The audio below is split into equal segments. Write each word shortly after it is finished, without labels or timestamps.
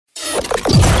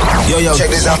Yo, check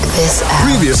this out.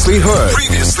 Previously heard.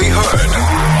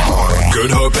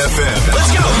 Good Hope FM.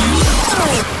 Let's go.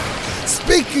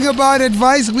 Speaking about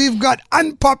advice, we've got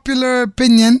Unpopular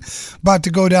Opinion about to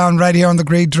go down right here on the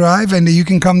Great Drive, and you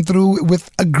can come through with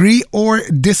agree or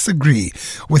disagree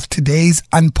with today's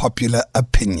Unpopular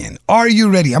Opinion. Are you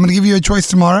ready? I'm going to give you a choice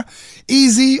tomorrow.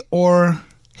 Easy or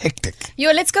hectic?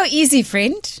 Yo, let's go easy,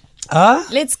 friend.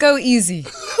 Let's go easy.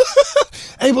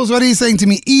 Abels, what are you saying to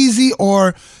me? Easy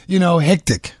or,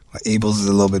 hectic? Abels is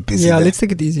a little bit busy. Yeah, there. let's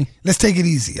take it easy. Let's take it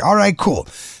easy. All right, cool.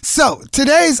 So,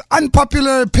 today's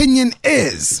Unpopular Opinion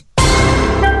is... Don't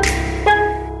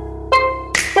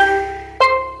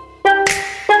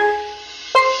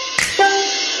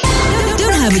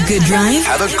have a good drive.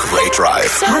 Have a great drive.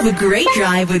 Have a great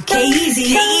drive with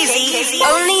Kyeezi.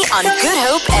 Only on Good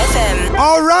Hope FM.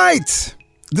 All right.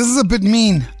 This is a bit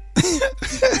mean.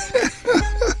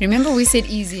 Remember we said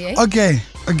easy, eh? Okay.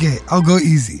 I'll go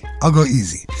easy.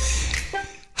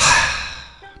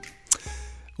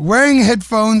 Wearing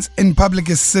headphones in public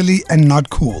is silly and not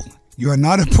cool. You are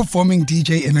not a performing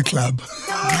DJ in a club.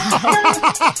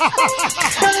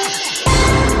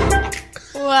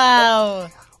 Wow.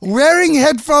 Wearing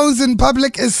headphones in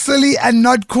public is silly and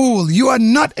not cool. You are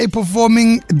not a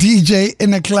performing DJ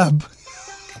in a club.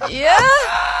 Yeah.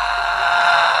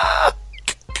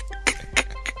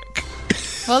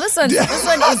 Well, this one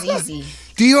is easy.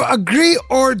 Do you agree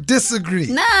or disagree?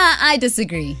 Nah, I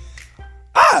disagree.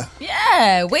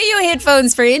 Yeah, wear your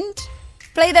headphones, friend.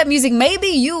 Play that music. Maybe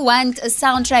you want a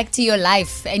soundtrack to your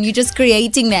life and you're just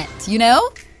creating that,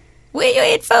 Wear your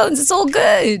headphones. It's all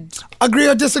good. Agree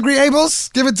or disagree, Abels?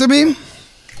 Give it to me.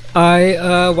 I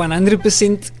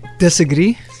 100%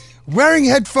 disagree. Wearing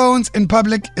headphones in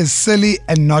public is silly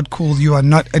and not cool. You are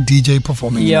not a DJ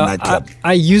performing in a nightclub.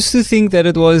 I used to think that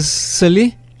it was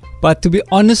silly, but to be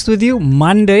honest with you,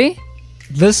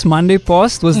 this Monday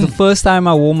past was the first time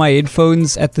I wore my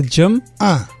headphones at the gym,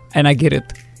 and I get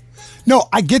it. No,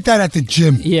 I get that at the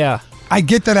gym. Yeah. I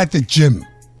get that at the gym.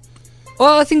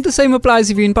 Well, I think the same applies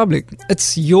if you're in public.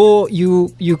 It's you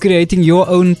creating your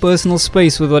own personal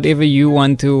space with whatever you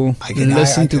want to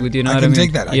listen to. You know what I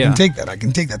mean? I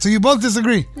can take that. So you both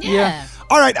disagree? Yeah.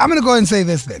 All right, I'm going to go and say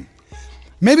this then.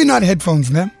 Maybe not headphones,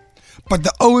 man. But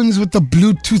the Owens with the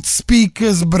Bluetooth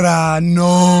speakers, brah,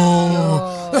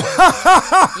 no.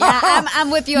 Yeah,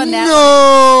 I'm with you on that.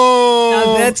 No.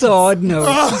 Now that's a hard no.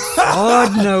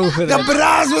 Hard no for The that.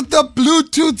 bras with the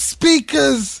Bluetooth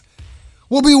speakers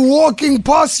will be walking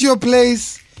past your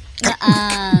place.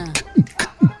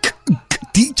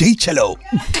 DJ Cello.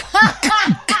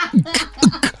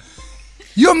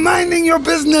 You're minding your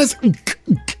business.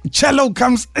 Cello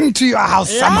comes into your house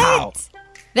somehow.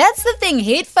 That's the thing,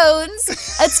 headphones.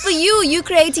 It's for you. You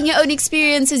creating your own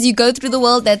experiences. You go through the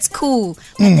world. That's cool.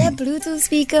 But that Bluetooth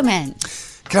speaker, man.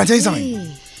 Can I tell you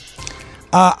something?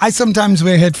 I sometimes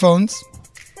wear headphones.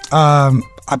 I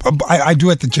do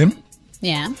at the gym.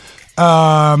 Yeah.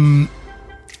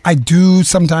 I do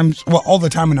sometimes, all the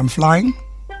time when I'm flying.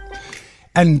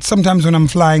 And sometimes when I'm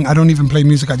flying, I don't even play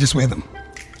music. I just wear them.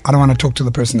 I don't want to talk to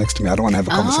the person next to me. I don't want to have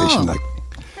a conversation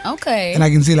Okay. And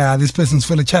I can see this person's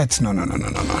full of chats. No.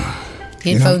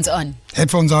 Headphones on.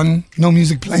 Headphones on, no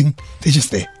music playing. They're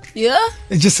just there. Yeah?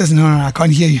 It just says, no, I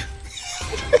can't hear you.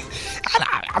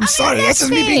 I'm sorry. That's just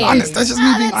me being honest.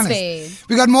 Fair.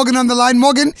 We got Morgan on the line.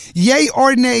 Morgan, yay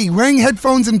or nay? Wearing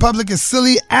headphones in public is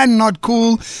silly and not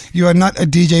cool. You are not a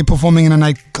DJ performing in a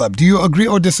nightclub. Do you agree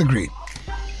or disagree?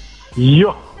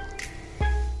 Yeah.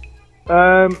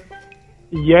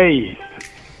 Yay.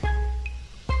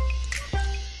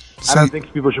 I don't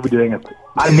think people should be doing it.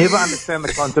 I never understand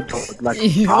the concept of it. I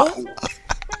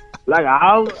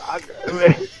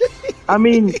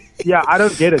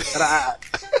don't get it.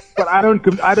 But I don't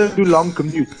do long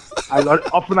commutes.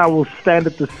 Often I will stand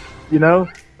at this, in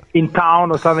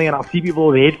town or something, and I'll see people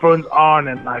with headphones on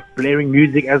and blaring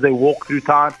music as they walk through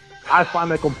town. I find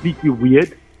that completely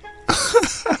weird.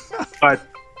 But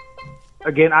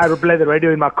again, I replay the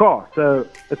radio in my car, so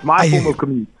it's my form of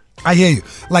commute. I hear you.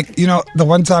 The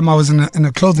one time I was in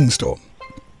a clothing store,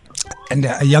 and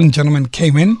a young gentleman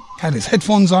came in, had his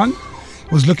headphones on,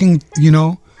 was looking,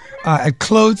 at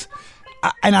clothes,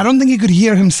 and I don't think he could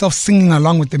hear himself singing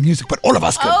along with the music, but all of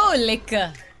us could. Oh,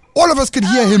 liquor. All of us could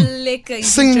hear him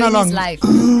singing along. His life.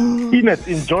 Peanuts,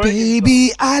 enjoy.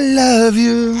 Baby, I love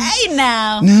you. Hey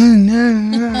now.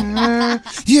 No.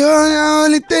 You're the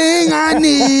only thing I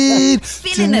need.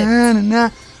 Feeling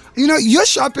it. You're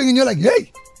shopping and you're like,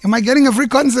 hey, am I getting a free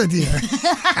concert here?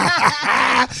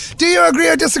 Do you agree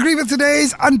or disagree with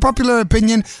today's unpopular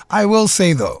opinion? I will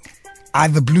say, though,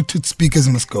 The Bluetooth speakers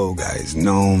must go, guys.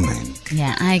 No, man.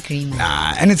 Yeah, I agree,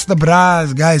 man. And it's the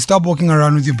bras, guys. Stop walking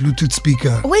around with your Bluetooth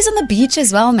speaker. Always on the beach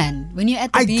as well, man. When you're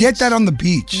at the beach. I get that on the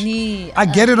beach. Yeah. I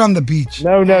get it on the beach.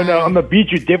 No. On the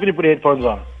beach, you definitely put headphones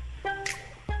on.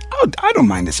 Oh, I don't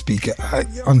mind a speaker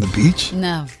on the beach.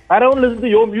 No. I don't listen to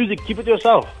your music. Keep it to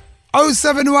yourself.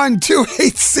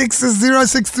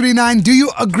 071-286-0639. Do you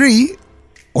agree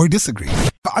or disagree?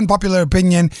 Unpopular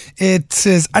opinion. It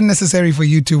is unnecessary for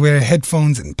you to wear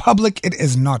headphones in public. It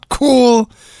is not cool.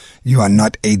 You are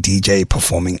not a DJ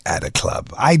performing at a club.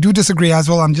 I do disagree as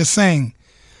well. I'm just saying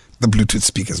the Bluetooth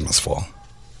speakers must fall.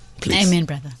 Please. Amen,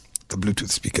 brother. The Bluetooth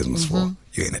speakers must fall.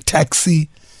 You're in a taxi.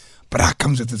 Bra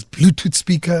comes with his Bluetooth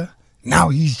speaker. Now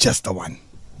he's just the one.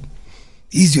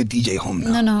 He's your DJ home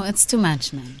now. No, it's too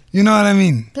much, man. You know what I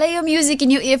mean? Play your music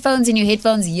in your earphones and your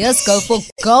headphones. Yes, go for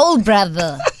gold,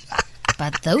 brother.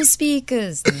 But those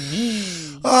speakers,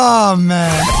 Oh,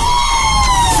 man.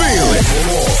 Feel it.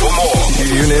 For more,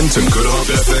 tune in to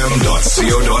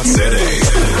goodhopefm.co.za.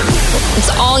 It's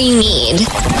all you need.